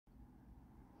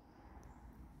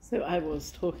So I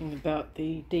was talking about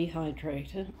the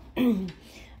dehydrator.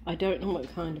 I don't know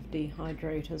what kind of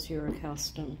dehydrators you're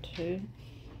accustomed to,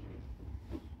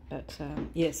 but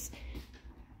yes,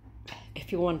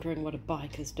 if you're wondering what a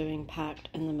bike is doing parked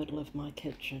in the middle of my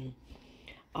kitchen,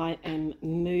 I am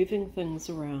moving things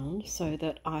around so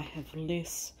that I have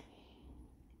less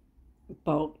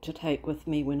bulk to take with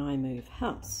me when I move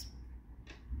house.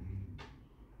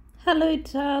 Hello,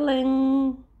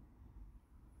 darling.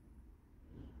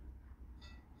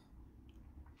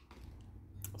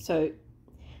 So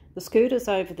the scooter's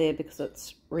over there because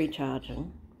it's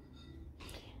recharging.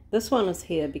 This one is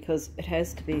here because it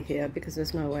has to be here because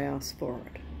there's no way else for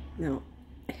it. Now,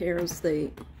 here is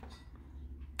the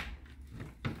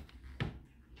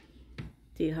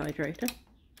dehydrator.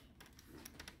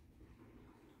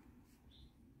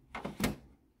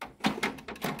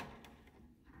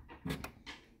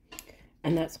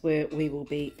 And that's where we will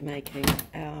be making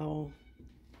our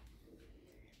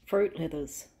fruit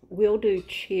leathers. We'll do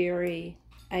cherry,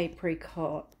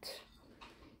 apricot,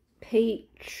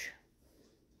 peach,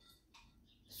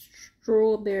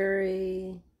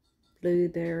 strawberry,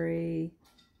 blueberry,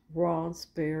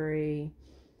 raspberry,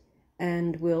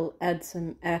 and we'll add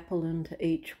some apple into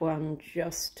each one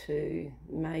just to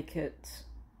make it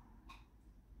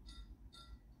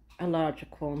a larger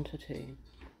quantity.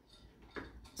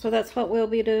 So that's what we'll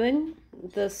be doing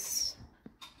this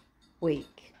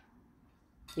week.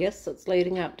 Yes, it's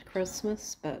leading up to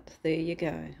Christmas, but there you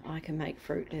go. I can make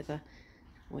fruit leather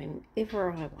whenever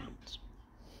I want.